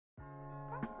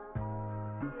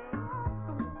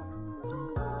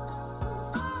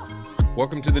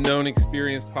Welcome to the Known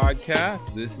Experience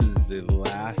podcast. This is the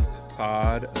last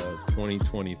pod of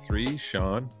 2023.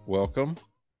 Sean, welcome.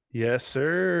 Yes,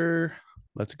 sir.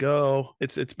 Let's go.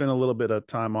 It's been a little bit of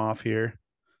time off here.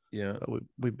 Yeah.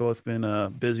 We've both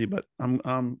been busy, but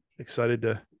I'm excited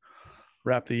to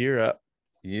wrap the year up.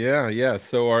 Yeah.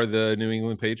 So are the New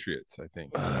England Patriots, I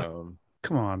think. Come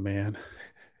on, man.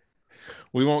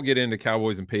 We won't get into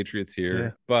Cowboys and Patriots here,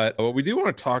 Yeah. but what we do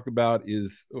want to talk about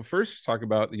is first talk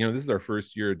about, this is our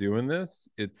first year doing this.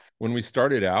 It's when we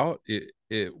started out,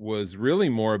 it was really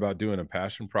more about doing a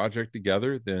passion project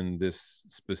together than this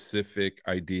specific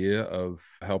idea of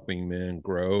helping men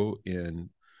grow in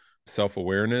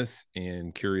self-awareness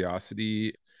and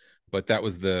curiosity. But that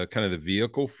was the kind of the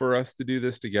vehicle for us to do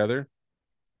this together.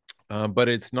 But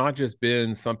it's not just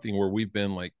been something where we've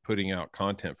been like putting out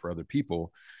content for other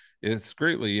people. It's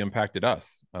greatly impacted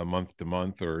us month to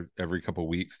month or every couple of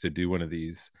weeks to do one of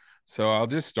these. So I'll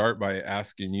just start by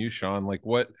asking you, Sean, like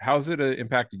how's it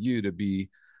impacted you to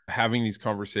be having these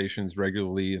conversations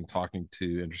regularly and talking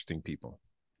to interesting people?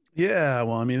 Yeah.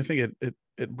 Well, I mean, I think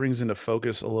it brings into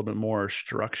focus a little bit more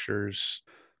structures,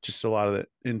 just a lot of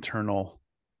the internal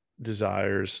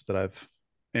desires that I've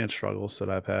and struggles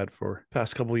that I've had for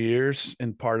past couple of years.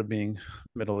 And part of being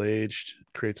middle aged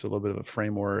creates a little bit of a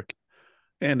framework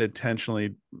and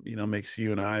intentionally, makes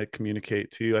you and I communicate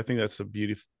too. I think that's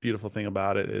the beautiful thing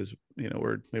about it is, we have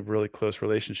a really close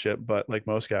relationship, but like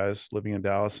most guys living in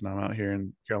Dallas and I'm out here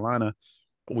in Carolina,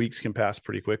 weeks can pass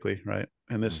pretty quickly. Right.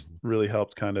 And this really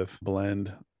helped kind of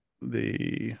blend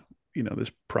the,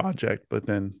 this project, but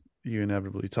then you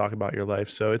inevitably talk about your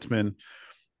life. So it's been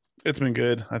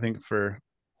good, I think, for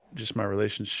just my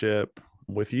relationship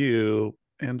with you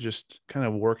and just kind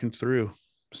of working through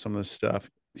some of this stuff.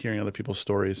 Hearing other people's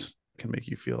stories can make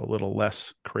you feel a little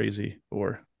less crazy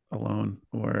or alone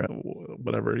or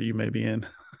whatever you may be in.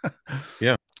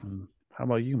 Yeah. How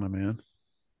about you, my man?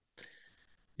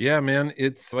 Yeah, man.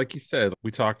 It's like you said,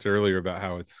 we talked earlier about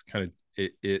how it's kind of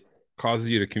it causes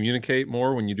you to communicate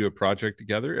more when you do a project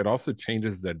together. It also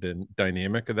changes the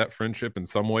dynamic of that friendship in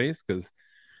some ways because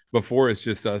before it's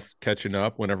just us catching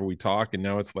up whenever we talk, and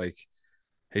now it's like,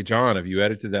 hey, John, have you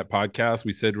edited that podcast?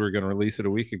 We said we were going to release it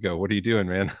a week ago. What are you doing,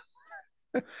 man?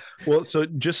 Well, so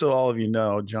just so all of you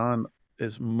know, John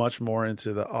is much more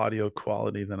into the audio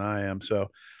quality than I am. So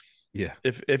Yeah.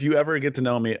 if you ever get to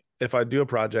know me, if I do a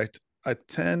project, I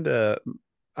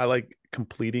like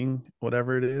completing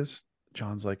whatever it is.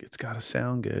 John's like, it's got to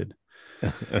sound good.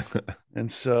 And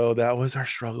so that was our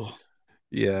struggle.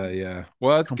 Yeah.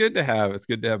 Well, it's good to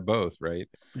have both, right?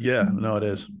 Yeah, no, it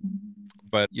is.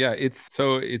 But yeah,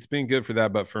 it's been good for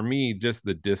that. But for me, just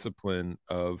the discipline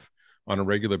of on a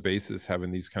regular basis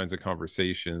having these kinds of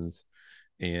conversations.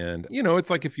 And, it's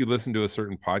like if you listen to a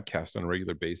certain podcast on a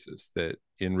regular basis that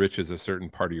enriches a certain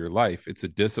part of your life, it's a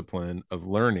discipline of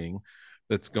learning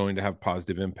that's going to have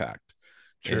positive impact.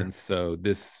 Sure. And so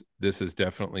this has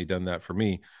definitely done that for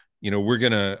me.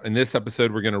 In this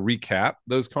episode, we're going to recap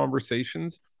those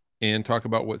conversations and talk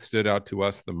about what stood out to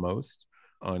us the most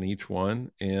on each one.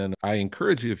 And I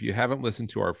encourage you, if you haven't listened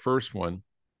to our first one,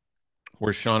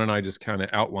 where Sean and I just kind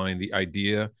of outlined the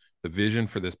idea, the vision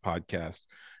for this podcast,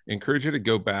 I encourage you to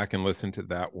go back and listen to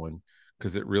that one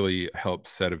because it really helps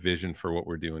set a vision for what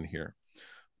we're doing here.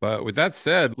 But with that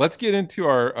said, let's get into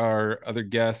our other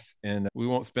guests, and we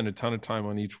won't spend a ton of time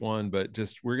on each one, but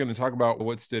just we're going to talk about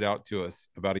what stood out to us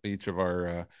about each of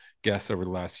our guests over the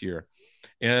last year.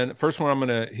 And first one I'm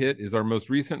going to hit is our most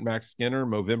recent, Max Skinner,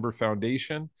 Movember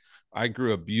Foundation. I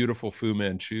grew a beautiful Fu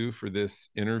Manchu for this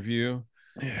interview.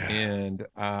 Yeah. And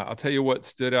I'll tell you what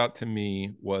stood out to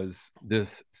me was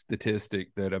this statistic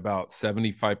that about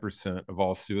 75% of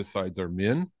all suicides are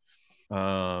men.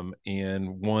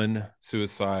 And one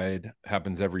suicide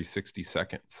happens every 60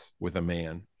 seconds with a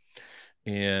man.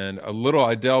 And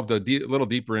I delved little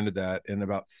deeper into that. And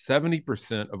about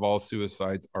 70% of all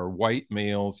suicides are white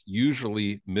males,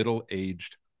 usually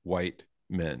middle-aged white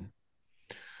men,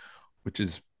 which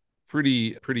is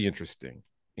pretty interesting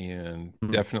and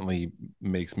definitely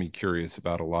makes me curious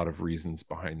about a lot of reasons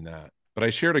behind that. But I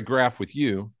shared a graph with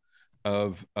you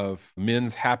of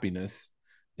men's happiness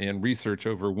and research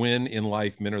over when in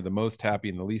life men are the most happy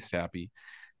and the least happy.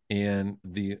 And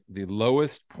the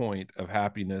lowest point of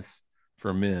happiness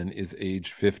for men is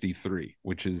age 53,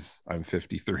 which is I'm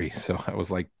 53. So I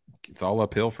was like, it's all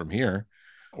uphill from here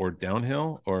or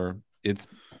downhill, or it's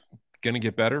going to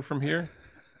get better from here.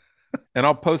 And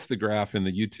I'll post the graph in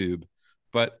the YouTube.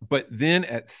 But then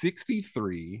at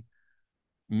 63,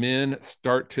 men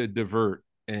start to divert,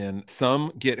 and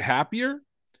some get happier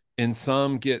and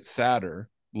some get sadder,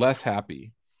 less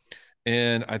happy.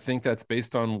 And I think that's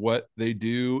based on what they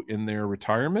do in their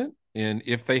retirement and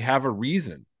if they have a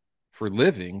reason for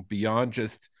living beyond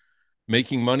just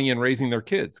making money and raising their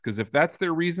kids. Because if that's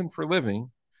their reason for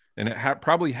living, and it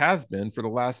probably has been for the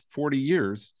last 40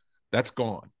 years, that's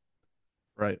gone.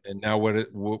 Right. And now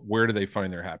where do they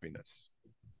find their happiness?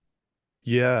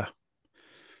 Yeah.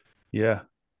 Yeah.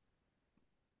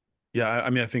 Yeah. I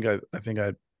mean,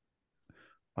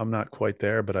 I'm not quite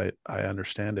there, but I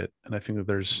understand it. And I think that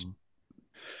Mhm.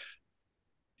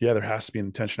 there has to be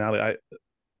an intentionality.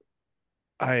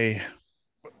 I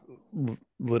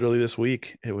literally this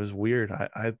week, it was weird.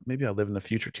 Maybe I live in the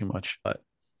future too much, but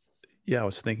yeah, I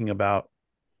was thinking about,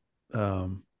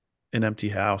 um, an empty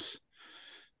house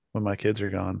when my kids are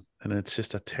gone. And it's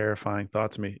just a terrifying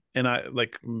thought to me. And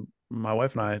my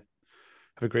wife and I have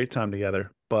a great time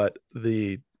together, but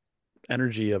the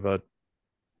energy of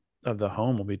the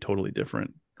home will be totally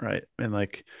different. Right. And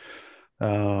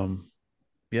um,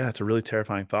 yeah, it's a really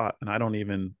terrifying thought. And I don't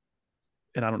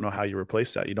know how you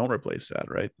replace that. You don't replace that.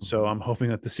 Right. So Mhm. I'm hoping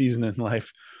that the season in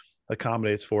life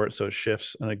accommodates for it. So it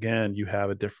shifts. And again, you have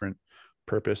a different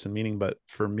purpose and meaning. But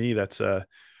for me,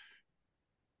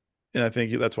 and I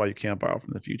think that's why you can't borrow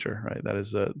from the future, right? That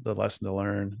is the lesson to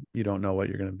learn. You don't know what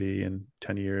you're going to be in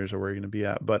 10 years or where you're going to be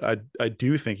at. But I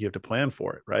do think you have to plan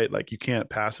for it, right? Like you can't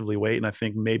passively wait. And I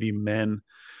think maybe men,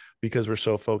 because we're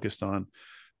so focused on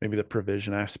maybe the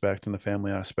provision aspect and the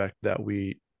family aspect, that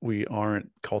we aren't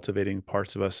cultivating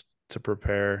parts of us to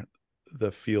prepare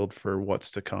the field for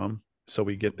what's to come. So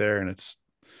we get there and it's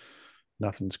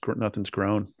nothing's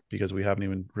grown because we haven't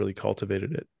even really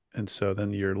cultivated it. And so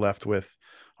then you're left with,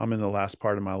 I'm in the last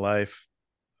part of my life.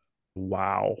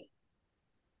 Wow.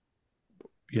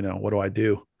 What do I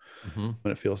do Mhm.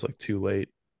 when it feels like too late?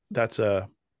 That's a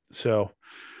So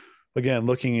again,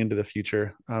 looking into the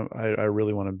future, I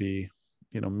really want to be,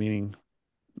 meaning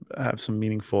have some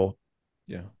meaningful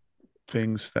Yeah.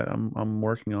 things that I'm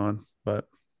working on. But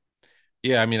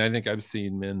Yeah, I mean, I think I've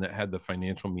seen men that had the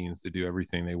financial means to do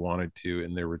everything they wanted to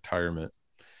in their retirement,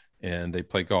 and they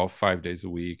play golf 5 days a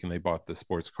week, and they bought the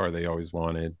sports car they always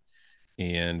wanted,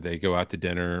 and they go out to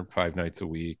dinner 5 nights a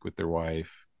week with their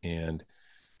wife. And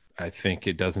I think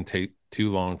it doesn't take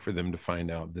too long for them to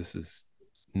find out this is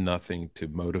nothing to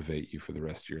motivate you for the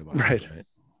rest of your life, right, right?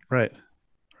 right,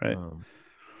 right. Um,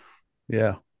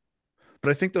 Yeah.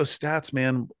 But I think those stats,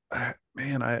 man,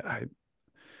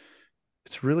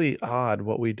 it's really odd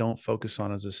what we don't focus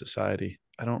on as a society.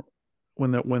 I don't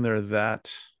when they're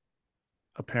that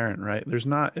apparent, right? It's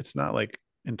not like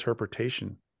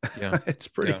interpretation. yeah, it's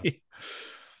yeah, pretty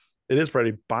it is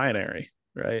pretty binary,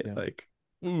 right? yeah, Like,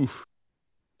 oof.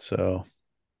 So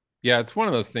yeah. It's one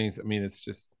of those things. I mean, it's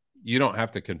just you don't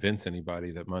have to convince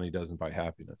anybody that money doesn't buy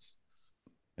happiness.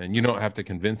 And you don't have to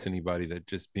convince anybody that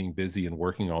just being busy and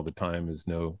working all the time is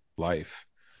no life.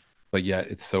 But yet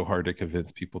it's so hard to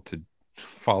convince people to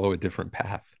follow a different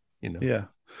path, you know? yeah.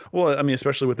 Well, I mean,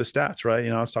 especially with the stats, right?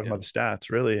 I was talking Yeah. about the stats,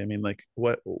 really. I mean, like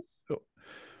what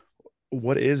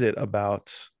is it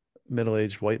about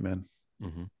middle-aged white men,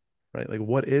 Mm-hmm. right? Like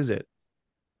what is it?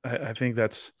 I think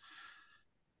that's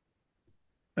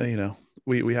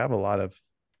we have a lot of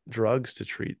drugs to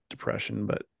treat depression,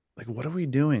 but like what are we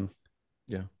doing?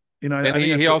 Yeah. I And think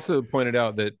he that's also pointed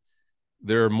out that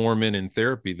there are more men in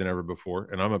therapy than ever before.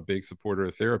 And I'm a big supporter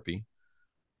of therapy,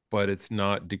 but it's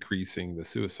not decreasing the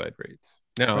suicide rates.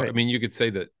 Now, I right, mean, you could say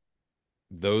that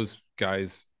those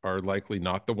guys are likely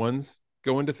not the ones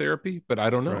going to therapy, but I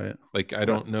don't know. right, Like I right.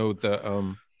 don't know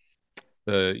the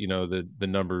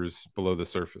numbers below the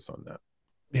surface on that.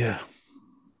 Yeah,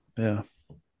 yeah,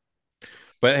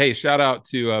 But hey, shout out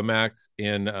to Max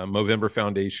and Movember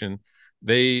Foundation.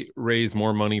 They raise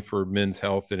more money for men's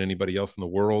health than anybody else in the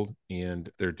world, and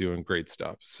they're doing great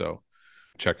stuff. So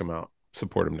check them out.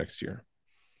 Support them next year.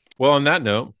 Well, on that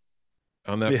note,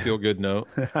 on that yeah, feel good note,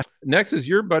 next is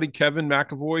your buddy Kevin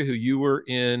McAvoy, who you were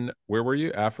in. Where were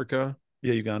you? Africa,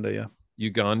 yeah. Uganda, yeah.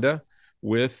 Uganda,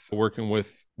 with working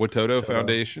with Watoto Toto.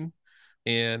 Foundation,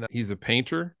 and he's a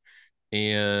painter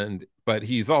and but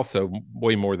he's also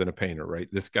way more than a painter, right?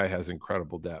 This guy has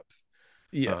incredible depth.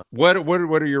 Yeah, What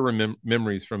are your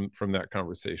memories from that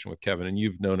conversation with Kevin? And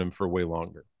you've known him for way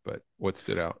longer, but what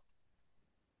stood out?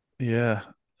 yeah.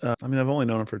 I mean, I've only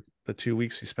known him for the 2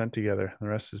 weeks we spent together. The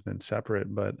rest has been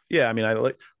separate, but yeah, I mean, I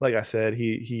like I said,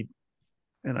 he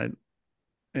and I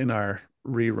in our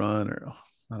rerun or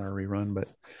not our rerun, but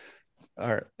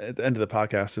our at the end of the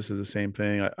podcast, this is the same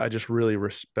thing. I just really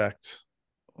respect,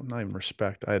 well, not even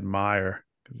respect, I admire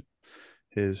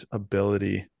his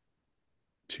ability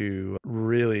to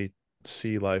really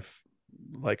see life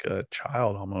like a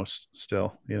child almost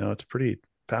still. It's pretty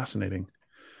fascinating.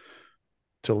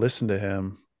 to listen to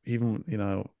him, even,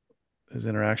 his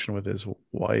interaction with his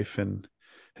wife and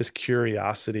his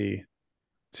curiosity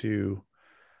to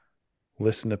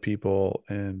listen to people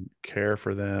and care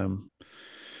for them.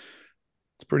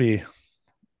 It's pretty,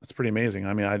 it's pretty amazing.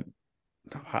 I mean,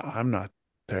 I'm not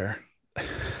there.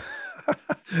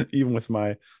 Even with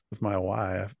my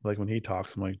wife, like when he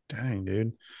talks, I'm like, dang,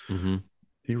 dude, Mm-hmm.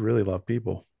 you really love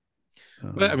people.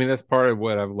 But I mean, that's part of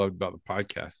what I've loved about the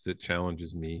podcast. It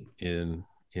challenges me in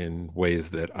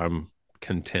ways that I'm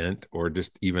content or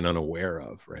just even unaware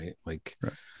of, right? Like,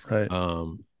 right, right.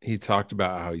 he talked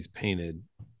about how he's painted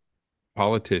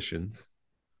politicians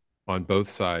on both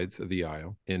sides of the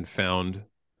aisle and found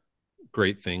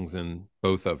great things in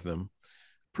both of them.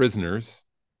 Prisoners,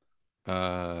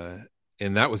 uh,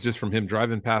 and that was just from him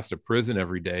driving past a prison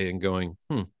every day and going,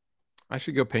 I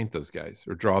should go paint those guys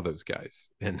or draw those guys,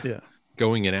 and Yeah,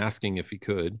 going and asking if he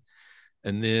could.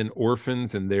 And then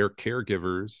orphans and their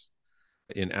caregivers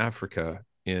in Africa,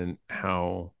 and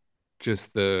how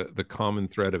just the common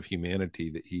thread of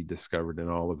humanity that he discovered in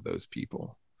all of those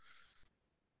people.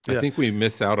 I yeah, think we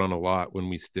miss out on a lot when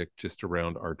we stick just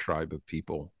around our tribe of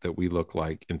people that we look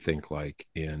like and think like,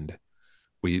 and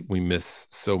we miss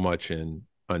so much in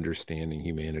understanding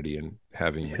humanity and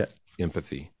having yeah,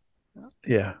 empathy.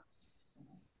 yeah,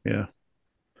 yeah,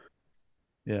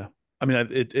 yeah. I mean,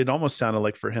 it almost sounded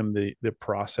like for him, the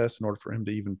process, in order for him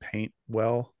to even paint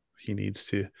well, he needs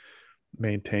to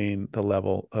maintain the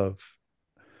level of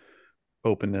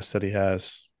openness that he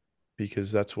has,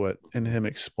 because that's what, in him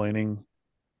explaining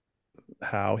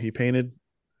how he painted,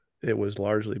 it was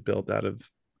largely built out of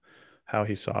how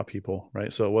he saw people,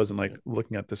 right? So it wasn't like Yeah.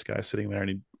 looking at this guy sitting there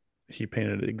and he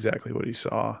painted exactly what he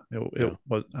saw. It Yeah.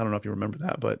 was, I don't know if you remember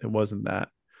that, but it wasn't that.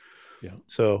 Yeah.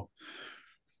 So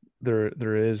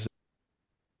there is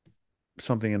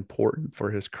something important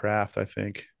for his craft. I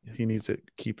think Yeah. he needs to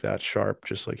keep that sharp,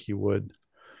 just like he would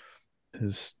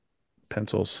his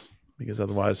pencils, because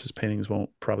otherwise his paintings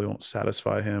won't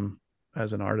satisfy him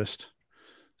as an artist.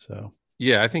 So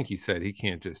Yeah, I think he said he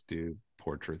can't just do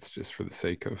portraits just for the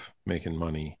sake of making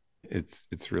money.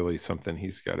 It's really something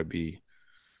he's got to be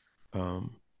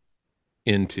um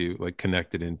into, like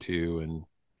connected into,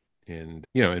 and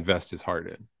invest his heart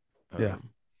in. yeah, Um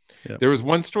yeah, there was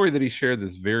one story that he shared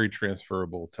that's very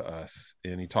transferable to us,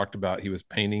 and he talked about he was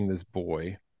painting this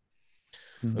boy.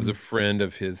 It was mm-hmm. a friend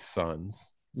of his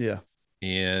son's, Yeah,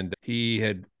 and he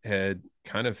had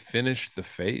kind of finished the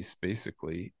face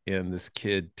basically, and this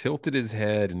kid tilted his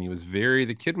head, and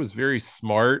the kid was very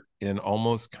smart and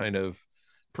almost kind of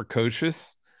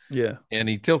precocious, yeah, and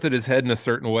he tilted his head in a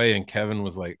certain way, and Kevin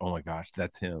was like, oh my gosh,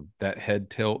 that's him, that head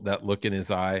tilt, that look in his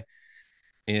eye.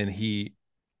 And he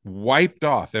wiped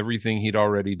off everything he'd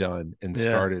already done and yeah.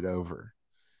 started over.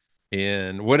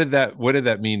 And what did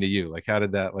that mean to you? Like, how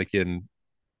did that, like, in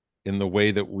the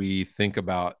way that we think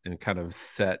about and kind of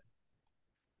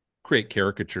create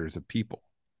caricatures of people,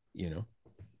 you know?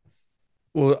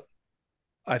 Well,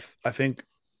 I think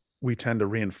we tend to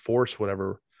reinforce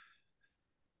whatever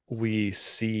we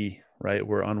see, right?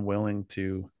 We're unwilling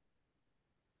to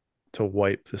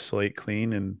wipe the slate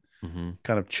clean and Mm-hmm.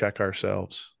 kind of check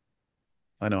ourselves.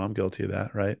 I know I'm guilty of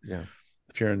that, right? Yeah.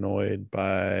 If you're annoyed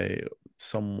by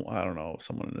I don't know,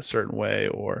 someone in a certain way,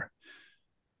 or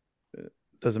it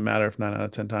doesn't matter if 9 out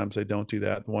of 10 times they don't do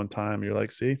that. The one time you're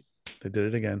like, see, they did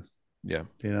it again. Yeah.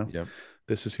 You know, Yeah.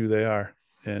 this is who they are.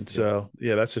 And Yeah. so,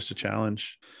 yeah, that's just a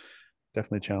challenge.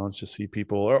 Definitely a challenge to see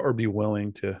people, or be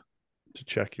willing to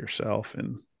check yourself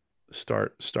and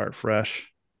start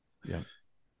fresh. Yeah.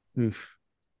 Oof.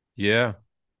 Yeah.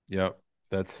 Yeah.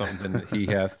 That's something that he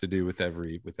has to do with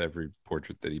every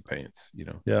portrait that he paints.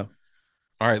 Yeah.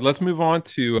 All right, let's move on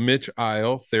to Mitch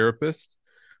Isle, therapist,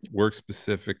 works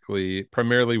specifically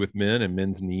primarily with men and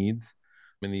men's needs.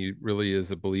 And he really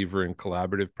is a believer in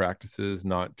collaborative practices,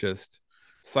 not just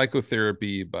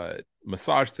psychotherapy, but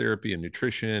massage therapy and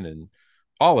nutrition and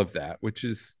all of that, which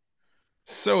is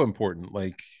so important.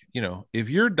 Like, if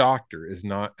your doctor is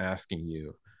not asking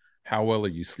you, how well are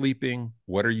you sleeping?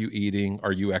 What are you eating?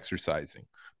 Are you exercising?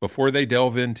 Before they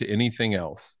delve into anything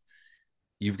else,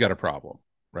 you've got a problem,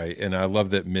 right? And I love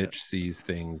that Yeah. Mitch sees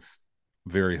things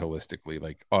very holistically,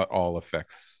 like all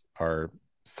affects our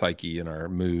psyche and our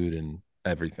mood and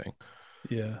everything.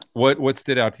 Yeah. What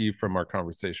stood out to you from our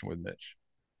conversation with Mitch?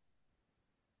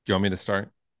 Do you want me to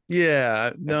start?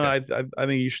 Yeah. No, Okay. I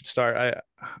think you should start.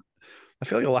 I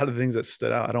feel like a lot of the things that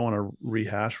stood out, I don't want to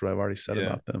rehash what I've already said Yeah.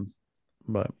 about them.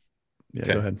 But yeah,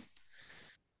 go Okay. ahead.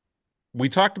 We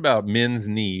talked about men's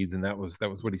needs, and that was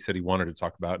what he said he wanted to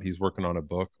talk about. He's working on a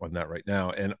book on that right now,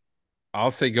 and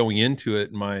I'll say going into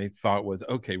it, my thought was,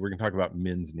 okay, we're going to talk about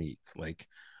men's needs. Like,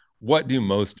 what do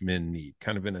most men need?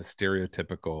 Kind of in a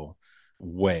stereotypical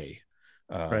way.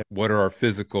 Right. What are our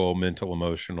physical, mental,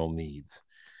 emotional needs?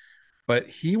 But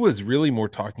he was really more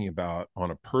talking about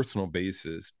on a personal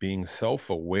basis, being self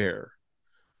aware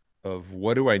of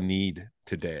what do I need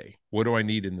today? What do I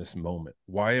need in this moment?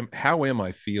 How am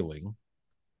I feeling?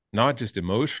 Not just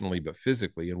emotionally, but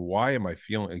physically. And why am I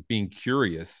feeling like being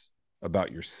curious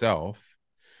about yourself?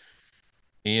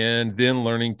 And then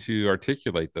learning to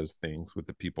articulate those things with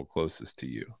the people closest to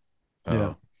you. Yeah.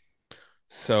 Um,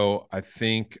 so I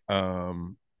think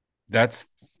that's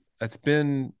that's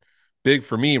been big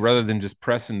for me rather than just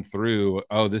pressing through,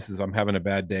 oh, this is I'm having a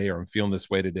bad day or I'm feeling this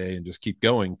way today and just keep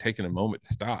going, taking a moment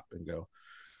to stop and go,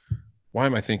 why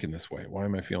am I thinking this way? Why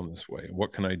am I feeling this way?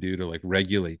 What can I do to like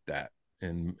regulate that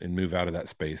and move out of that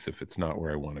space if it's not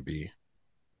where I want to be?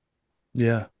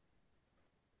 Yeah.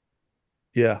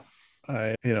 Yeah.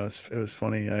 It was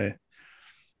funny. I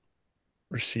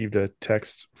received a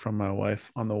text from my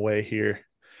wife on the way here,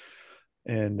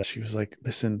 and she was like,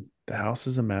 listen, the house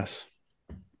is a mess.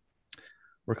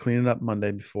 We're cleaning up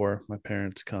Monday before my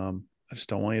parents come. I just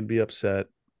don't want you to be upset.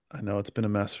 I know it's been a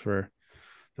mess for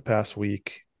the past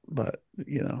week, but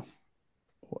and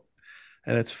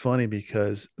it's funny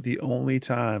because the only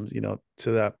time,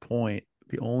 to that point,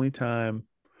 the only time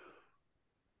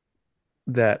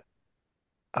that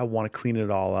I want to clean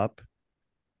it all up,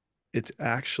 it's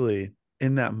actually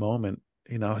in that moment,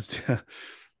 I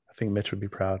think Mitch would be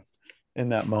proud. In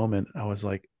that moment, I was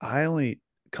like, I only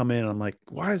come in, I'm like,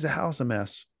 why is the house a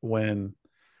mess when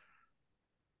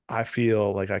I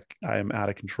feel like I am out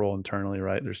of control internally,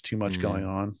 right? There's too much going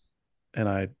Mm,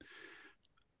 on.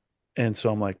 And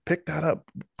so I'm like, pick that up,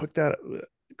 put that,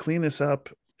 clean this up.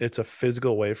 It's a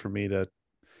physical way for me to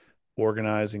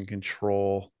organize and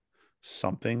control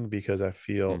something because I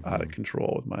feel out of mm-hmm.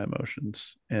 control with my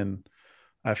emotions. And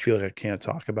I feel like I can't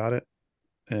talk about it.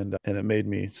 And it made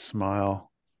me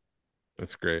smile.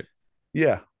 That's great.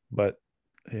 Yeah. But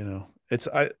it's,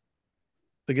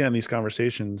 again, these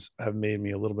conversations have made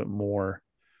me a little bit more,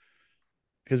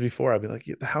 because before I'd be like,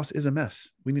 yeah, the house is a mess.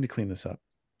 We need to clean this up.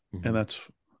 And Mm-hmm. that's,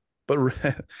 but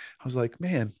I was like,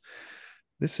 man,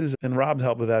 this is, and Rob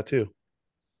helped with that too.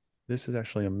 This is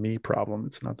actually a me problem.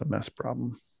 It's not the mess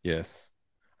problem. Yes.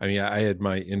 I mean, I had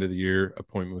my end of the year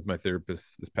appointment with my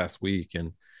therapist this past week,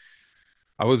 and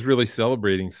I was really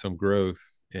celebrating some growth.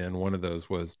 And one of those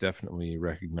was definitely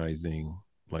recognizing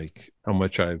like how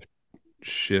much I've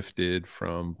shifted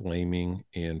from blaming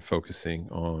and focusing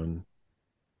on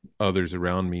others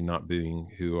around me not being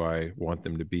who I want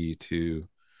them to be to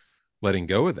letting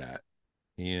go of that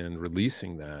and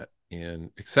releasing that and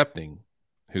accepting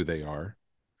who they are.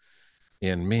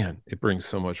 And man, it brings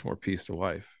so much more peace to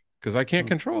life because I can't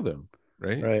control them,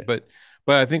 right? Right. But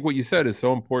I think what you said is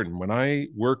so important. When I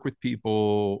work with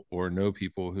people or know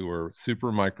people who are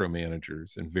super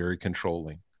micromanagers and very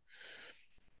controlling,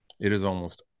 it is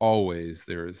almost always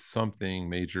there is something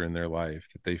major in their life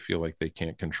that they feel like they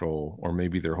can't control, or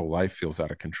maybe their whole life feels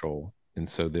out of control. And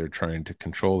so they're trying to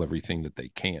control everything that they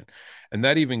can. And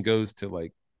that even goes to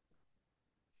like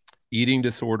eating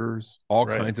disorders, all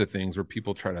Right. kinds of things where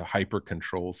people try to hyper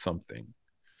control something.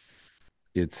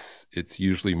 It's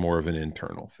usually more of an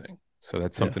internal thing. So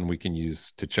that's Yeah. something we can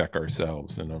use to check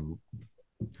ourselves. And I'm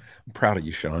proud of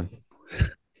you, Sean.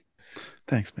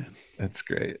 Thanks, man. That's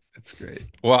great. That's great.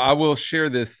 Well, I will share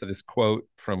this quote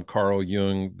from Carl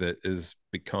Jung that has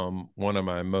become one of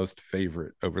my most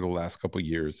favorite over the last couple of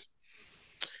years.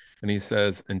 And he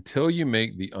says, "Until you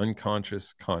make the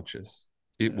unconscious conscious,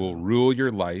 it will Yeah. rule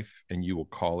your life, and you will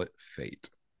call it fate."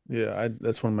 Yeah.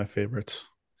 That's one of my favorites.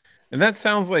 And that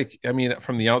sounds like, I mean,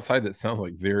 from the outside, that sounds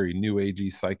like very new agey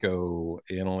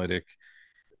psychoanalytic.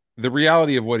 The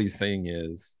reality of what he's saying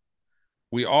is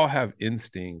we all have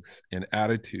instincts and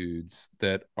attitudes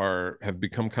that are have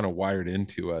become kind of wired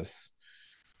into us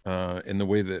in the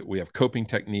way that we have coping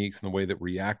techniques and the way that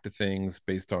we react to things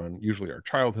based on usually our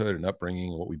childhood and upbringing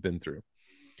and what we've been through.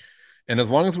 And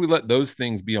as long as we let those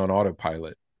things be on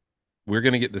autopilot, we're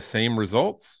going to get the same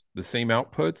results, the same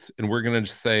outputs, and we're going to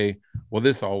just say, well,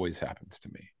 this always happens to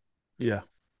me. Yeah.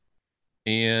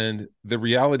 And the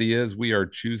reality is, we are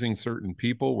choosing certain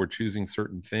people, we're choosing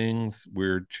certain things,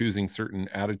 we're choosing certain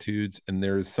attitudes, and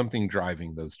there is something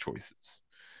driving those choices.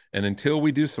 And until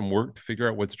we do some work to figure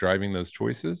out what's driving those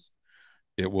choices,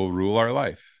 it will rule our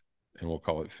life and we'll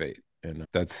call it fate. And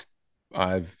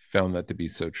I've found that to be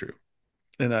so true.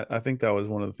 And I think that was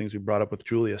one of the things we brought up with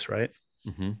Julius, right?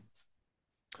 Mm-hmm.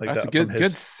 Like That's a that from good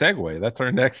his, segue. That's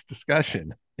our next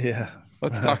discussion. yeah.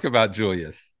 Let's talk about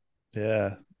Julius.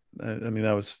 Yeah. I mean,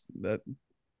 that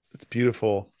it's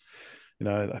beautiful. You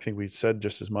know, I think we said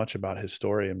just as much about his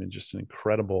story. I mean, just an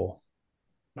incredible,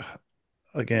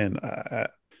 again,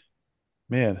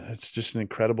 man, it's just an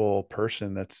incredible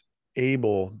person that's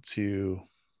able to,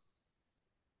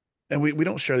 and we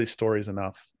don't share these stories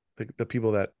enough. The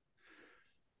people that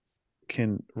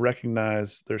can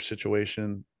recognize their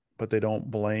situation, but they don't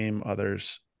blame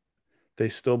others. They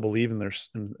still believe in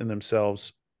in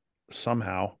themselves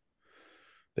somehow.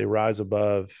 They rise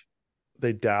above.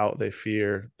 They doubt, they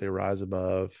fear, they rise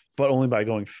above, but only by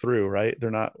going through, right? They're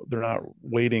not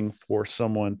waiting for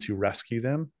someone to rescue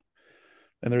them.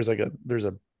 And there's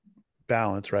a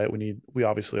balance, right? We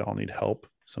obviously all need help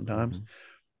sometimes, Mm-hmm.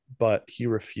 but he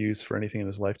refused for anything in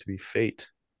his life to be fate,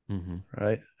 Mm-hmm.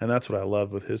 right? And that's what I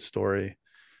loved with his story,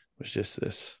 was just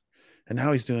this. And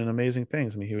now he's doing amazing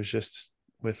things. I mean, he was just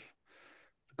with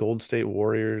the Golden State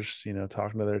Warriors, you know,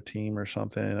 talking to their team or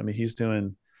something. I mean, he's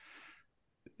doing,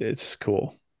 it's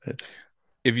cool. It's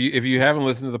If you haven't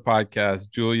listened to the podcast,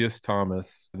 Julius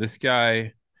Thomas, this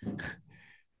guy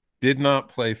did not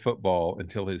play football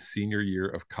until his senior year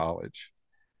of college.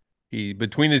 He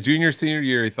between his junior senior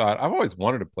year, he thought, I've always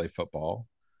wanted to play football.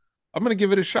 I'm going to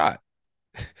give it a shot.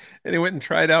 And he went and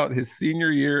tried out his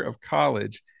senior year of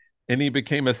college, and he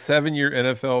became a 7-year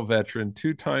NFL veteran,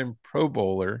 two-time Pro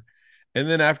Bowler. And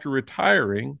then after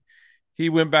retiring, he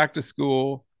went back to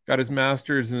school, got his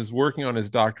master's, and is working on his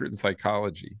doctorate in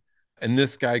psychology. And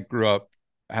this guy grew up,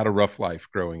 had a rough life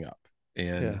growing up.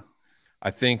 And yeah,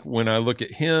 I think when I look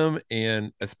at him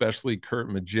and especially Kurt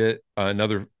Magid,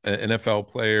 another NFL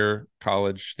player,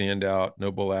 college standout,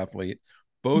 Nobel athlete,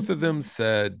 both of them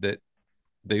said that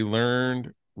they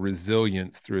learned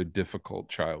resilience through a difficult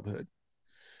childhood.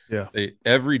 yeah,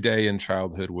 Every day in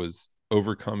childhood was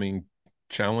overcoming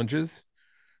challenges,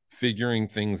 figuring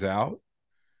things out,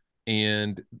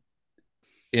 and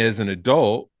as an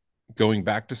adult, going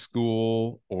back to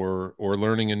school or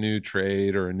learning a new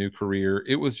trade or a new career,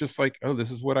 it was just like, oh,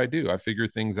 this is what I do. I figure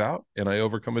things out and I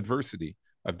overcome adversity.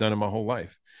 I've done it my whole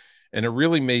life. And it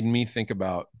really made me think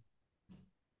about,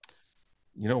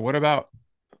 what about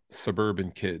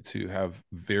suburban kids who have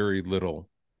very little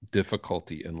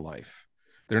difficulty in life?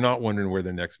 They're not wondering where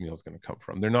their next meal is going to come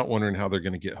from. They're not wondering how they're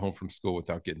going to get home from school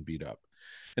without getting beat up.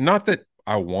 And not that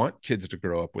I want kids to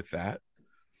grow up with that,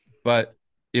 but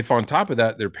if on top of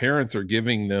that, their parents are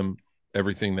giving them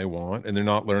everything they want and they're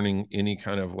not learning any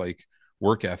kind of like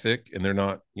work ethic, and they're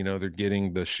not, they're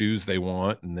getting the shoes they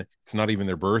want, and it's not even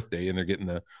their birthday and they're getting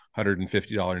the $150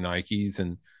 Nikes.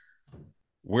 And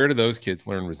where do those kids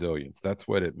learn resilience? That's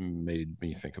what it made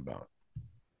me think about.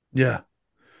 yeah,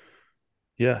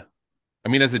 yeah. I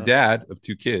mean, as a Uh, dad of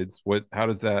two kids, how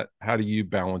do you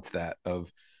balance that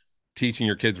of teaching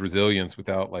your kids resilience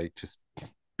without like just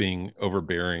being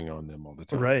overbearing on them all the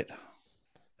time? right.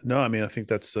 No, I mean, I think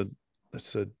that's a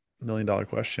 $1 million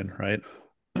question, right?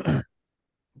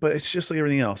 But it's just like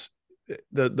everything else.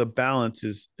 The balance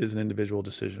is an individual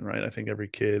decision, right? I think every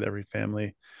kid, every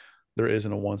family, there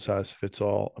isn't a one size fits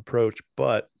all approach,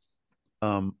 but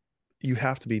um, you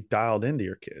have to be dialed into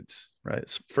your kids, right?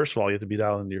 So first of all, you have to be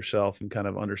dialed into yourself and kind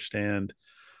of understand,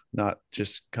 not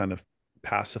just kind of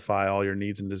pacify all your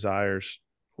needs and desires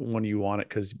when you want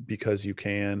it because you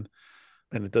can,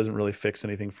 and it doesn't really fix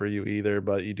anything for you either,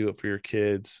 but you do it for your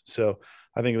kids. So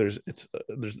I think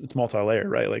it's multi-layered,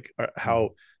 right? Like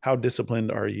Mm-hmm. how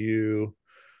disciplined are you?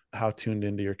 How tuned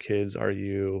into your kids are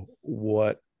you?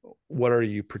 What are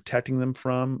you protecting them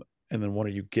from? And then what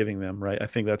are you giving them, right? I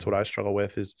think that's what I struggle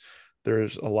with, is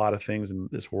there's a lot of things in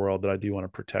this world that I do want to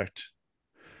protect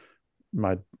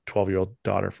my 12-year-old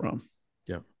daughter from,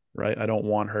 Yeah. right? I don't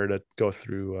want her to go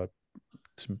through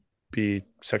to be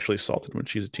sexually assaulted when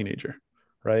she's a teenager,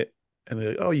 right? And they're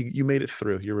like, oh, you made it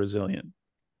through. You're resilient.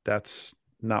 That's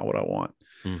not what I want,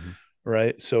 Mm-hmm.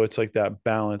 right? So it's like that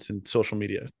balance in social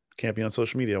media. Can't be on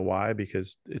social media. Why?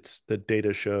 Because it's the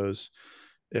data shows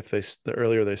if the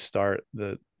earlier they start,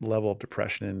 the level of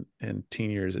depression in teen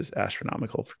years is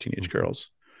astronomical for teenage Mm-hmm. girls.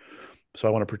 So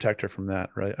I want to protect her from that,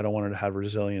 right? I don't want her to have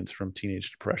resilience from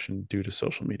teenage depression due to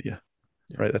social media,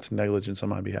 Yeah. right? That's negligence on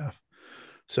my behalf.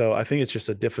 So I think it's just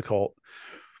a difficult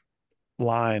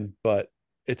line, but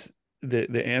it's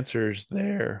the answer's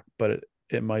there, but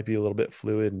it might be a little bit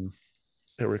fluid, and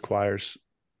it requires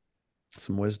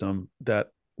some wisdom that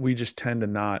we just tend to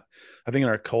not. I think in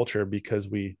our culture, because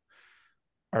we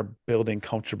are building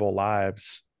comfortable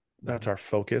lives, that's our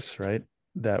focus, right?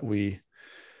 That we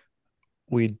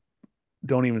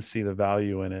don't even see the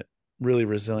value in it. Really,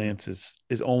 resilience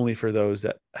is only for those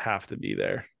that have to be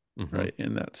there, Mm-hmm. right,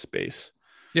 in that space.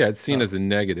 Yeah, it's seen Uh, as a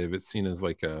negative. It's seen as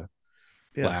like a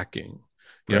yeah, lacking.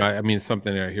 Right. I mean,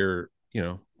 something I hear,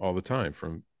 all the time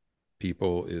from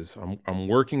people is I'm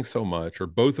working so much, or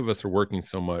both of us are working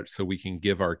so much so we can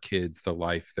give our kids the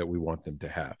life that we want them to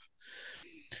have.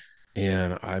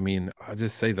 And I mean, I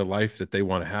just say the life that they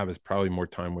want to have is probably more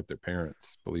time with their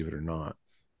parents, believe it or not.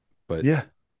 But Yeah.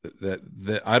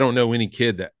 that I don't know any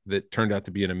kid that turned out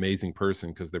to be an amazing person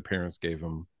because their parents gave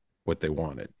them what they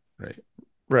wanted, right?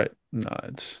 Right. No,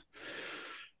 it's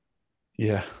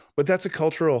yeah, but that's a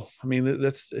cultural. I mean,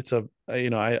 that's it's a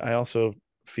I also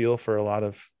feel for a lot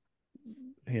of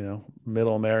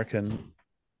middle American,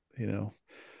 you know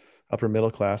upper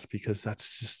middle class, because that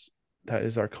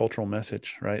is our cultural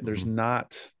message, right? Mm-hmm.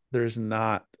 There's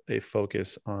not a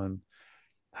focus on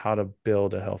how to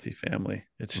build a healthy family.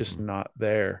 It's just Mm-hmm. not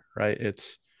there, right?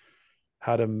 It's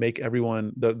how to make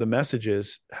everyone, the message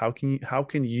is how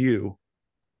can you,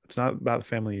 it's not about the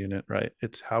family unit, right?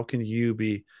 It's how can you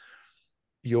be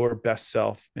your best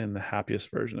self and the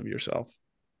happiest version of yourself.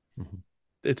 Mm-hmm.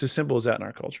 It's as simple as that in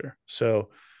our culture. So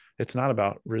it's not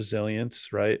about resilience,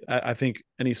 right? I think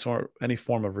any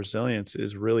form of resilience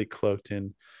is really cloaked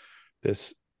in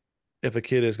this. If a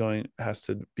kid has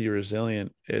to be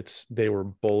resilient, it's they were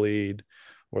bullied,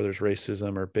 or there's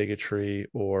racism or bigotry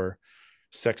or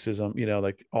sexism,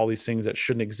 like all these things that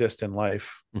shouldn't exist in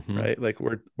life, Mm-hmm. right? Like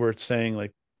we're saying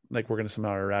like we're going to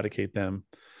somehow eradicate them.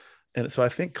 And so I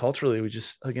think culturally we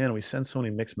send so many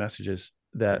mixed messages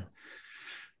Yeah. that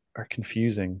are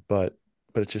confusing, but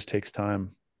it just takes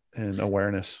time and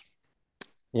awareness.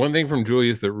 One thing from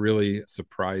Julius that really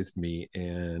surprised me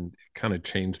and kind of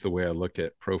changed the way I look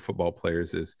at pro football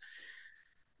players is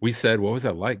we said, what was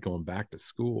that like going back to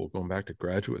school, going back to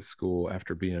graduate school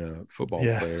after being a football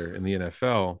Yeah. player in the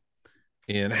NFL?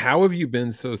 And how have you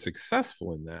been so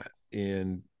successful in that,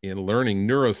 in learning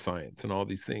neuroscience and all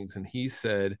these things? And he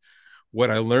said, what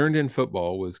I learned in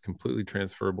football was completely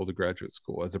transferable to graduate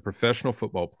school. As a professional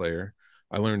football player,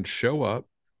 I learned show up,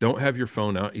 don't have your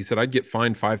phone out. He said I'd get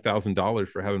fined $5,000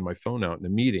 for having my phone out in a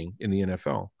meeting in the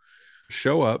NFL.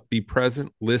 Show up, be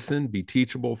present, listen, be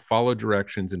teachable, follow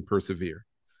directions, and persevere.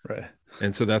 Right.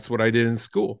 And so that's what I did in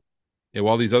school. And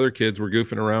while these other kids were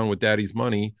goofing around with daddy's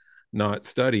money, not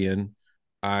studying,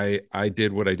 I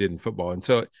did what I did in football. And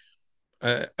so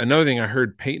another thing, I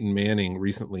heard Peyton Manning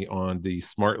recently on the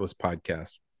Smartless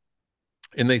podcast,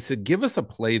 and they said, give us a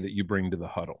play that you bring to the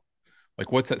huddle.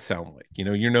 Like, what's that sound like?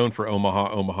 You're known for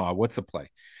Omaha, Omaha. What's the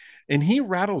play? And he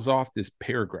rattles off this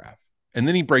paragraph, and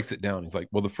then he breaks it down. He's like,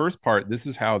 well, the first part, this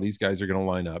is how these guys are going to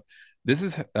line up. This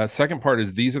is second part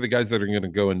is these are the guys that are going to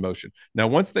go in motion. Now,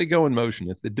 once they go in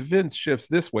motion, if the defense shifts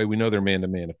this way, we know they're man to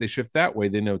man. If they shift that way,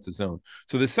 they know it's a zone.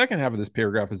 So the second half of this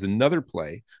paragraph is another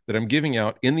play that I'm giving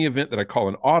out in the event that I call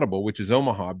an audible, which is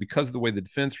Omaha, because of the way the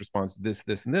defense responds to this,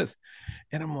 this, and this.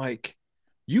 And I'm like,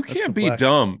 you That's can't be complex.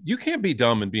 dumb. You can't be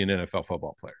dumb and be an NFL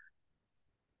football player.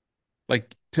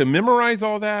 Like, to memorize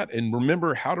all that and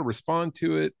remember how to respond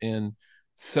to it. And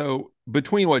so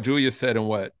between what Julia said and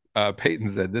what Peyton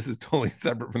said, this is totally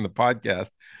separate from the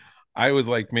podcast. I was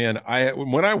like, man,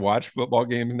 when I watch football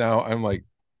games now, I'm like,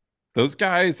 those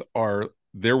guys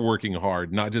they're working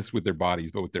hard, not just with their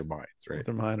bodies, but with their minds, right? With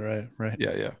their mind, right? Right.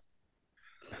 Yeah, yeah.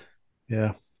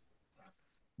 Yeah.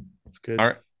 It's All good.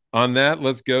 right. On that,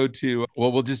 let's go to,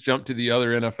 well, we'll just jump to the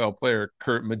other NFL player,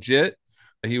 Kurt Magid.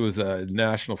 He was a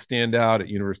national standout at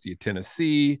University of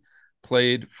Tennessee,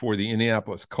 played for the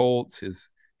Indianapolis Colts.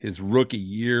 His rookie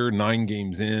year, 9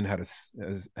 games in,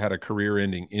 had a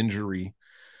career-ending injury.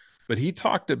 But he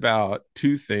talked about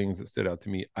two things that stood out to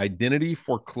me: identity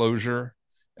foreclosure,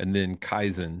 and then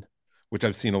Kaizen, which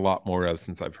I've seen a lot more of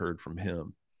since I've heard from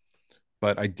him.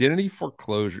 But identity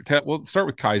foreclosure. Well, start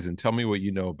with Kaizen. Tell me what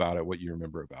you know about it, what you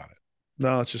remember about it.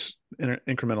 No, it's just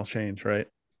incremental change, right?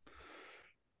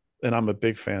 And I'm a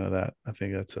big fan of that. I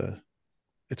think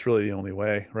it's really the only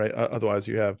way, right? Otherwise,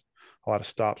 you have a lot of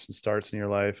stops and starts in your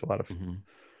life, a lot of Mm-hmm.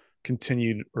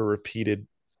 continued or repeated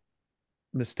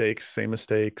mistakes, same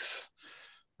mistakes.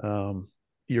 Um,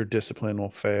 your discipline will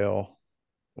fail,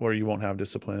 or you won't have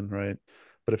discipline, right?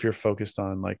 But if you're focused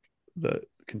on like the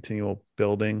continual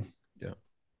building, Yeah.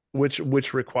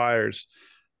 which requires,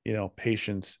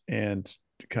 patience and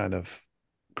kind of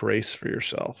grace for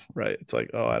yourself, right? It's like,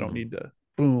 oh, I don't Mm-hmm. need to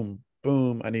boom,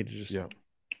 boom. I need to just Yeah.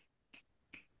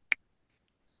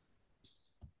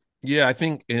 Yeah. I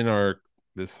think in our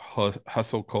this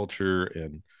hustle culture,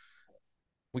 and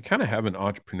we kind of have an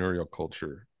entrepreneurial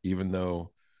culture, even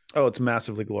though oh, it's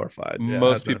massively glorified. Yeah, it has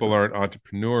most been people for aren't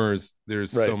entrepreneurs.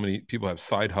 There's so right. many people have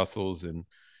side hustles, and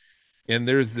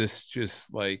there's this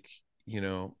just like,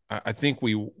 I think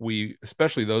we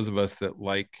especially those of us that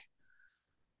like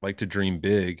to dream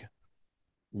big,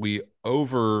 we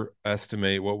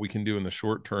overestimate what we can do in the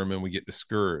short term and we get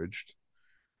discouraged.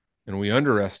 And we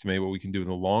underestimate what we can do in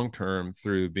the long term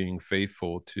through being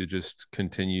faithful to just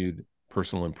continued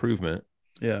personal improvement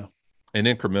Yeah. and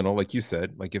incremental, like you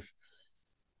said. Like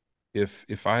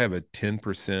if I have a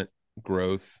 10%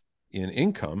 growth in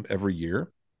income every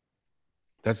year,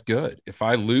 that's good. If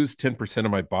I lose 10%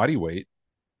 of my body weight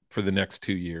for the next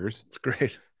 2 years, It's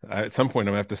great. at some point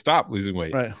I'm gonna have to stop losing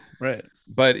weight. Right. Right.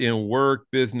 But in work,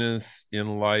 business,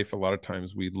 in life, a lot of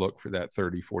times we look for that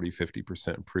 30, 40,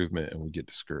 50% improvement and we get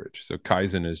discouraged. So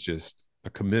Kaizen is just a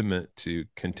commitment to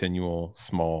continual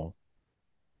small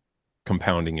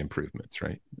compounding improvements,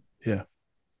 right? Yeah.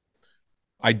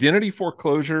 Identity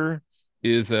foreclosure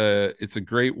it's a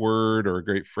great word or a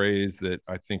great phrase that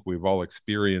I think we've all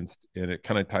experienced, and it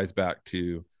kind of ties back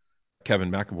to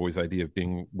Kevin McAvoy's idea of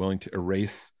being willing to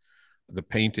erase the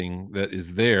painting that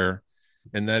is there.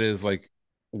 And that is like,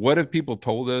 what have people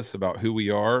told us about who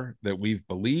we are that we've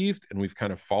believed, and we've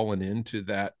kind of fallen into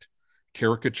that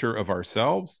caricature of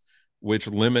ourselves, which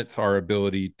limits our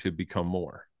ability to become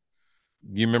more.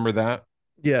 You remember that?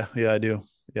 Yeah. Yeah. I do.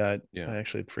 Yeah. Yeah. I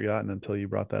actually had forgotten until you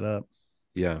brought that up.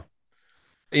 Yeah.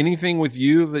 Anything with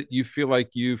you that you feel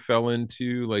like you fell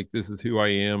into, like this is who I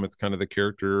am, it's kind of the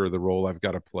character or the role I've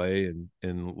got to play,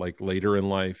 and like later in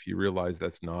life you realize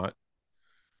that's not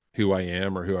who I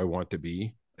am or who I want to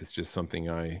be. It's just something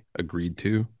I agreed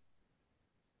to.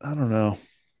 I don't know.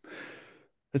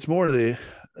 It's more the,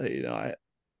 I,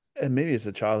 and maybe it's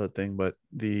a childhood thing, but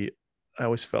I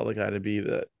always felt like I had to be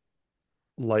the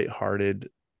lighthearted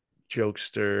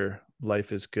jokester,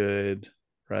 life is good,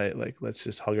 right? Like, let's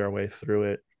just hug our way through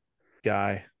it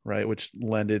guy, right? Which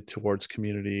lended towards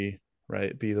community,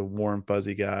 right? Be the warm,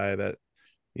 fuzzy guy that,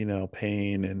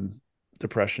 pain and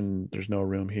depression, there's no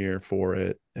room here for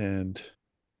it. And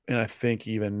I think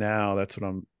even now that's what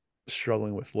I'm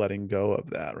struggling with, letting go of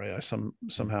that, right?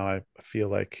 Somehow I feel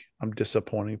like I'm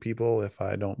disappointing people if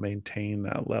I don't maintain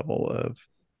that level of,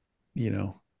 you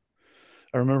know,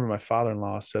 I remember my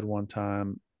father-in-law said one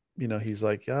time, he's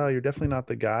like, "Oh, you're definitely not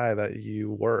the guy that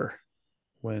you were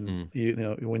when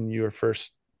Mm. when you were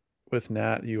first with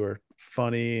Nat. You were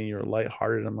funny and you're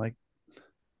lighthearted." I'm like,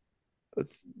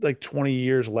 it's like 20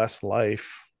 years less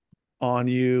life on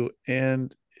you,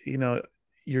 and you know,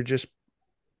 you're just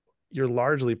you're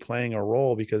largely playing a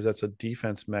role because that's a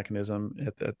defense mechanism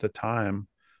at the time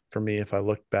for me. If I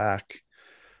look back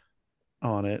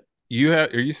on it,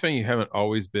 Are you saying you haven't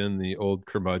always been the old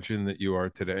curmudgeon that you are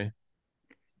today?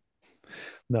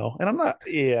 no, and I'm not.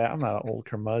 Yeah, I'm not an old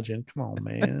curmudgeon. Come on,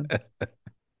 man.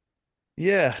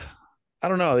 Yeah, I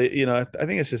don't know. I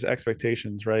think it's just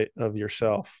expectations, right, of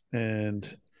yourself, and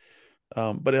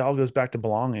but it all goes back to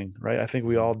belonging, right? I think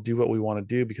we Mm-hmm. all do what we want to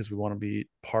do because we want to be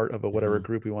part of whatever Mm-hmm.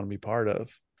 group we want to be part of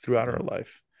throughout Yeah. our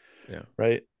life, Yeah.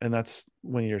 right? And that's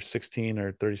when you're 16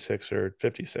 or 36 or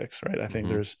 56, right? I think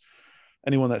Mm-hmm. there's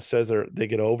anyone that says they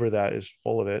get over that is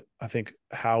full of it. I think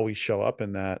how we show up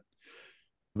in that,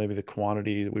 maybe the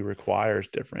quantity that we require is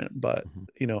different, but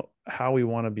Mm-hmm. how we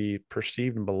want to be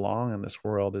perceived and belong in this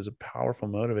world is a powerful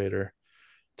motivator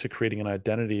to creating an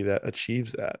identity that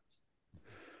achieves that.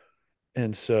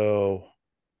 And so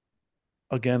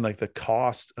again, like the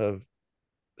cost of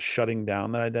shutting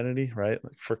down that identity, right?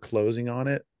 Like for closing on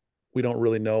it, we don't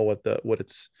really know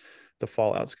the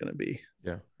fallout's going to be,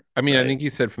 Yeah. I mean, I right? think he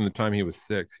said from the time he was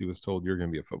 6, he was told you're going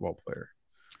to be a football player.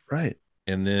 Right.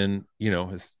 And then,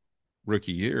 his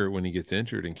rookie year when he gets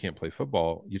injured and can't play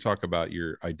football, you talk about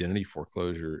your identity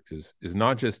foreclosure is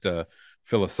not just a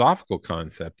philosophical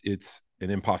concept, it's an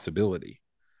impossibility.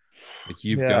 Like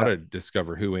you've got Yeah. to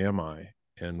discover, who am I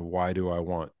and why do I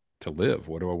want to live?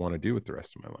 What do I want to do with the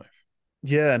rest of my life?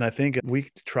 Yeah. And I think we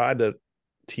tried to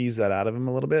tease that out of him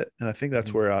a little bit. And I think that's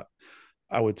Mm-hmm. where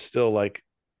I would still like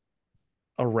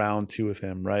a round two with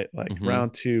him, right? Like Mm-hmm.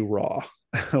 round two raw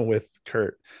with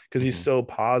Kurt, because he's Mm-hmm. so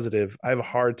positive. I have a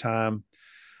hard time.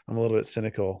 I'm a little bit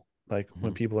cynical. Like when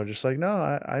Mm-hmm. people are just like,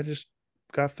 no, I just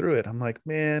got through it. I'm like,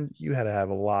 man, you had to have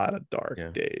a lot of dark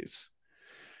Yeah. days,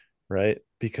 right?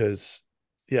 Because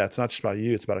yeah, it's not just about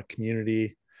you, it's about a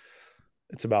community.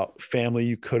 It's about family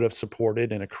you could have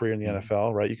supported in a career in the Mm-hmm.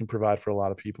 NFL, right? You can provide for a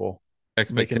lot of people.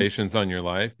 Making Expectations on your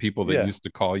life, people that yeah. used to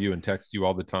call you and text you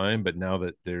all the time, but now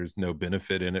that there's no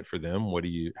benefit in it for them,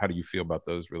 how do you feel about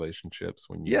those relationships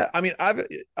when you Yeah, I mean, I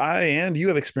and you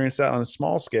have experienced that on a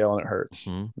small scale, and it hurts.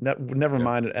 mm-hmm. Never Yeah.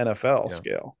 mind an NFL Yeah.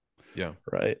 scale, Yeah.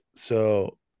 right?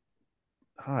 So,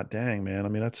 dang, man. I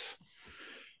mean, it's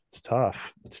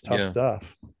tough. It's tough Yeah.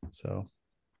 stuff. So,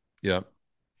 Yeah.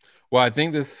 Well, I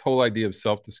think this whole idea of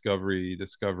self-discovery,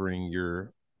 discovering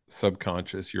your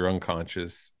subconscious, your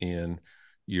unconscious, and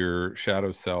your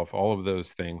shadow self, all of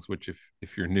those things, which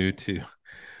if you're new to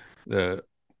the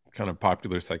kind of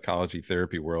popular psychology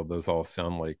therapy world, those all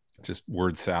sound like just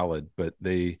word salad, but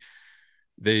they're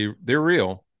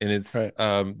real. And it's Right.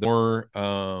 the more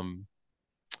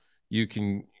you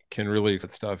can really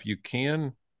stuff, you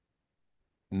can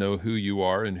know who you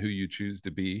are and who you choose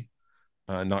to be,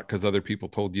 not because other people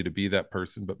told you to be that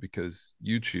person, but because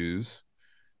you choose.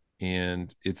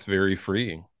 And it's very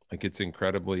freeing. Like it's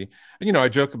incredibly, I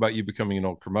joke about you becoming an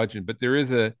old curmudgeon, but there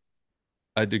is a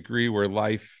degree where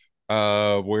life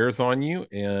wears on you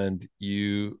and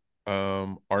you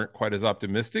aren't quite as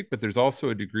optimistic, but there's also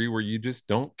a degree where you just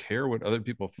don't care what other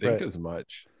people think Right. as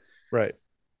much. Right.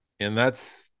 And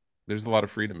there's a lot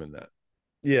of freedom in that.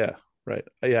 Yeah. Right.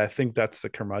 Yeah. I think that's the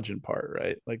curmudgeon part,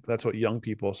 right? Like that's what young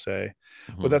people say,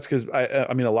 but Mm-hmm. that's because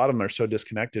I mean, a lot of them are so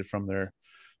disconnected from their,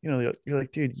 you're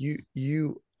like, dude,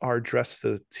 you are dressed to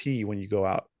the T when you go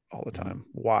out all the Mm-hmm. time.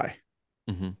 Why?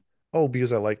 Mm-hmm. Oh,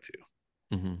 because I like to.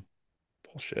 Mm-hmm.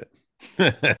 Bullshit.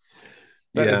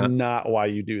 That is Yeah. not why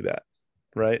you do that,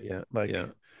 right? Yeah. Like, Yeah.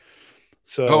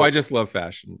 Oh, I so, just love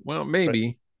fashion. Well, right,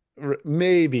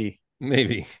 maybe,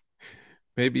 maybe,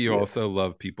 maybe you yeah, also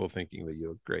love people thinking that you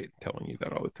look great, telling you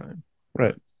that all the time.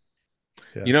 right,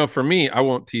 But yeah, for me, I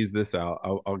won't tease this out.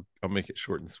 I'll make it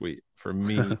short and sweet. For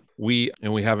me, we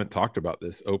haven't talked about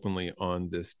this openly on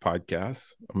this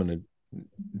podcast. I'm going to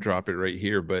drop it right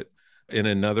here. But in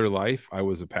another life, I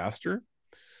was a pastor,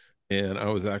 and I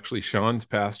was actually Sean's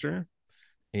pastor.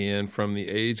 And from the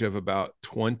age of about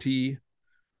 20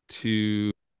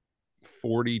 to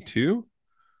 42,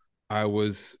 I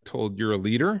was told, you're a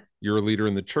leader. You're a leader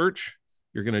in the church.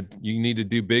 You need to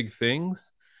do big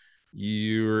things.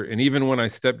 And even when I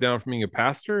stepped down from being a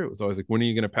pastor, it was always like, when are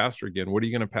you going to pastor again? What are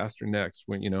you going to pastor next?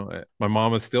 When, my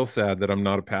mom is still sad that I'm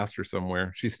not a pastor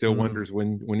somewhere. She still mm, wonders,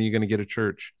 when are you going to get a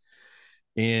church?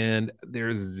 And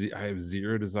I have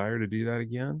zero desire to do that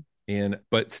again.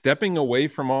 But stepping away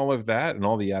from all of that and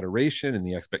all the adoration and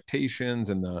the expectations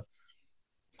and the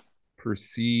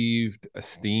perceived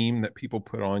esteem that people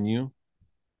put on you,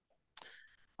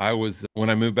 when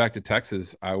I moved back to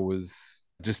Texas, I was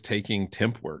just taking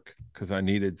temp work because I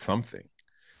needed something.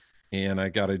 And I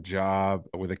got a job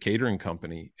with a catering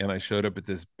company. And I showed up at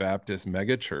this Baptist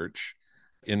mega church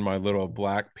in my little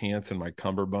black pants and my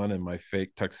cummerbund and my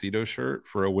fake tuxedo shirt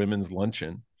for a women's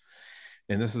luncheon.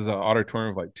 And this was an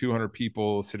auditorium of like 200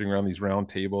 people sitting around these round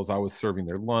tables. I was serving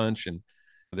their lunch, and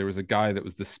there was a guy that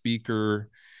was the speaker.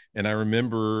 And I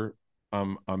remember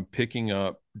I'm picking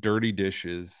up dirty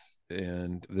dishes,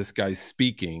 and this guy's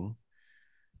speaking,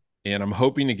 and I'm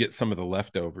hoping to get some of the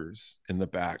leftovers in the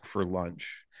back for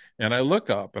lunch. And I look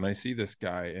up and I see this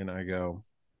guy, and I go,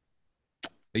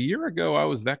 a year ago, I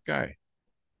was that guy,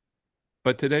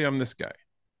 but today I'm this guy.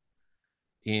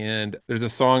 And there's a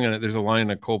song in it, there's a line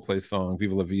in a Coldplay song,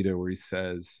 Viva La Vida, where he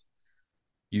says,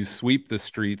 you sweep the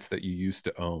streets that you used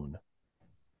to own.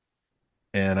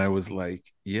 And I was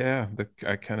like, yeah,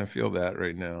 I kind of feel that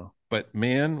right now. But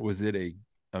man, was it a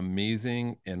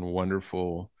amazing and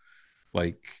wonderful,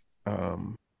 like,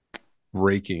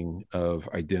 breaking of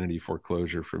identity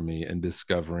foreclosure for me, and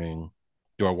discovering,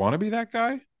 do I want to be that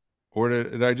guy, or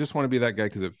did I just want to be that guy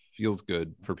because it feels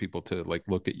good for people to like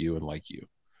look at you and like you?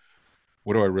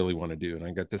 What do I really want to do? And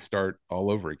I got to start all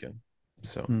over again.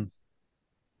 So mm,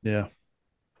 yeah,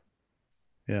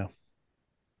 yeah.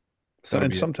 So, that'll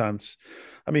and be it. sometimes,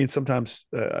 I mean, sometimes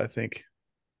I think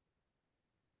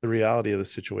the reality of the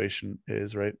situation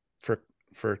is right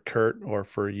for Kurt or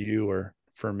for you or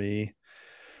for me,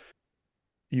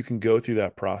 you can go through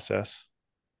that process,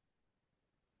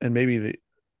 and maybe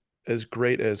as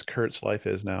great as Kurt's life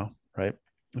is now, right,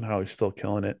 and how he's still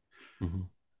killing it, Mm-hmm.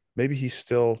 maybe he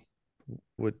still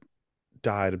would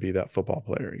die to be that football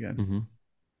player again, Mm-hmm.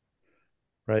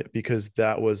 right? Because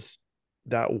that was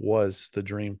the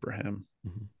dream for him,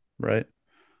 Mm-hmm. right?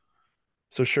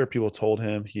 So sure, people told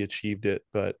him he achieved it,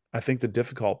 but I think the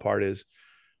difficult part is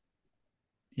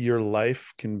your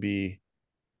life can be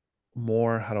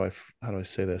more. How do I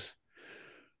say this?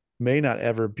 May not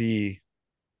ever be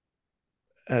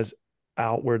as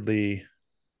outwardly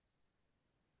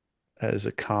as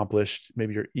accomplished.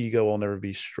 Maybe your ego will never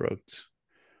be stroked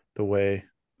the way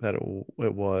that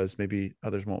it was. Maybe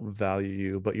others won't value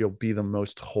you, but you'll be the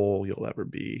most whole you'll ever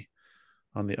be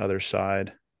on the other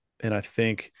side. And I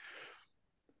think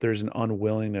there's an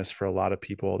unwillingness for a lot of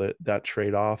people that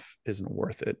trade off isn't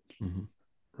worth it, Mm-hmm.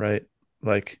 right?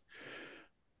 Like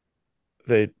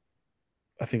they,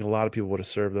 I think a lot of people would have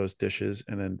served those dishes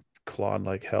and then clawed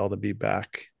like hell to be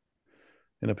back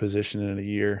in a position in a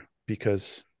year,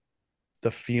 because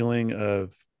the feeling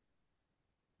of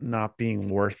not being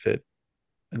worth it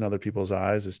in other people's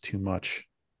eyes is too much.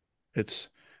 It's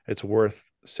worth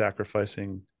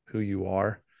sacrificing who you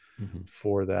are Mm-hmm.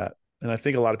 for that. And I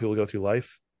think a lot of people go through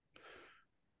life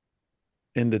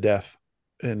into death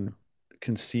and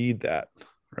concede that,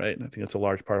 right? And I think that's a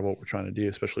large part of what we're trying to do,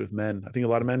 especially with men. I think a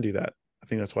lot of men do that. I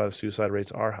think that's why the suicide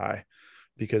rates are high,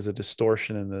 because the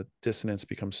distortion and the dissonance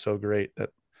becomes so great that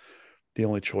the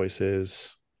only choice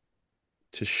is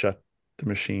to shut the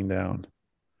machine down.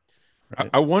 Right.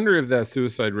 I wonder if that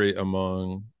suicide rate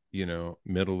among,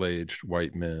 middle-aged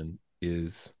white men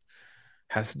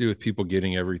has to do with people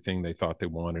getting everything they thought they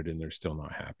wanted and they're still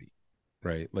not happy.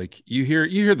 Right. Like you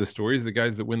hear the stories, the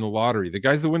guys that win the lottery, the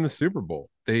guys that win the Super Bowl.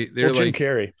 They're Jim like,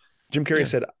 Carrey. Jim Carrey yeah,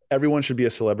 said everyone should be a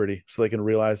celebrity so they can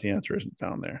realize the answer isn't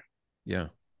found there. yeah,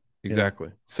 exactly.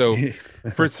 So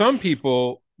for some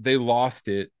people, they lost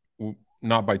it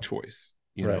not by choice,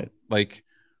 right. like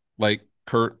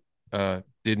Kurt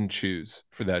didn't choose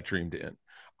for that dream to end.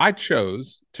 I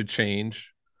chose to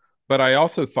change, but I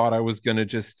also thought I was going to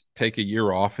just take a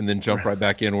year off and then jump right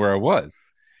back in where I was.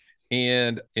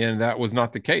 And that was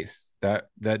not the case. That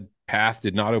path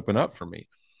did not open up for me.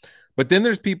 But then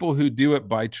there's people who do it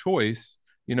by choice.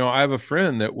 I have a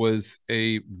friend that was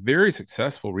a very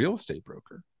successful real estate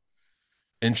broker,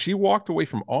 and she walked away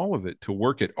from all of it to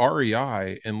work at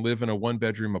REI and live in a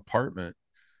 1-bedroom apartment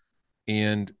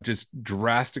and just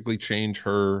drastically change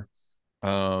her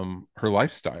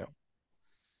lifestyle.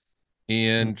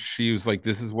 And she was like,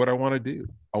 this is what I want to do.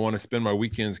 I want to spend my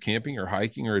weekends camping or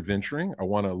hiking or adventuring. I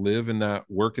want to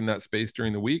work in that space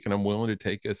during the week. And I'm willing to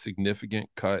take a significant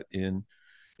cut in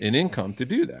income to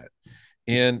do that.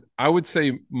 And I would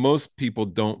say most people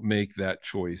don't make that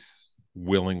choice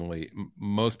willingly.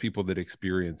 Most people that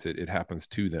experience it, it happens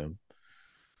to them.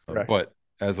 But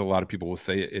as a lot of people will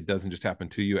say, it doesn't just happen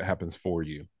to you, it happens for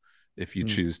you if you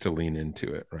choose to lean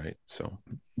into it. Right. So,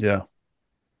 yeah,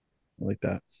 I like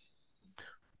that.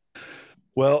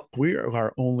 Well, we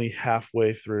are only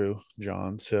halfway through,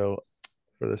 John. So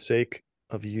for the sake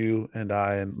of you and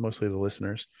I, and mostly the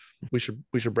listeners, we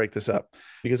should break this up,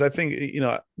 because I think,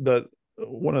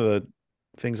 one of the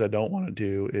things I don't want to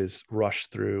do is rush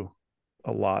through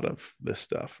a lot of this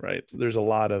stuff, right? So there's a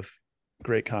lot of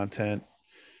great content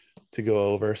to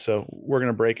go over. So we're going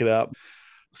to break it up.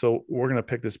 So we're going to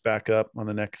pick this back up on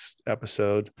the next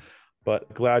episode,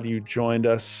 but glad you joined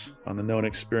us on the Known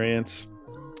Experience.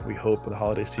 We hope the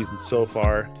holiday season so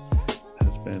far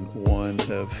has been one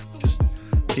of just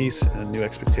peace and a new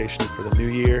expectation for the new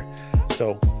year.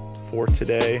 So for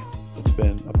today, it's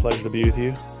been a pleasure to be with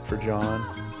you. For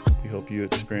John, we hope you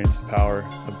experience the power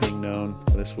of being known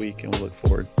this week, and we look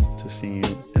forward to seeing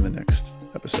you in the next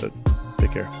episode.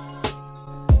 Take care.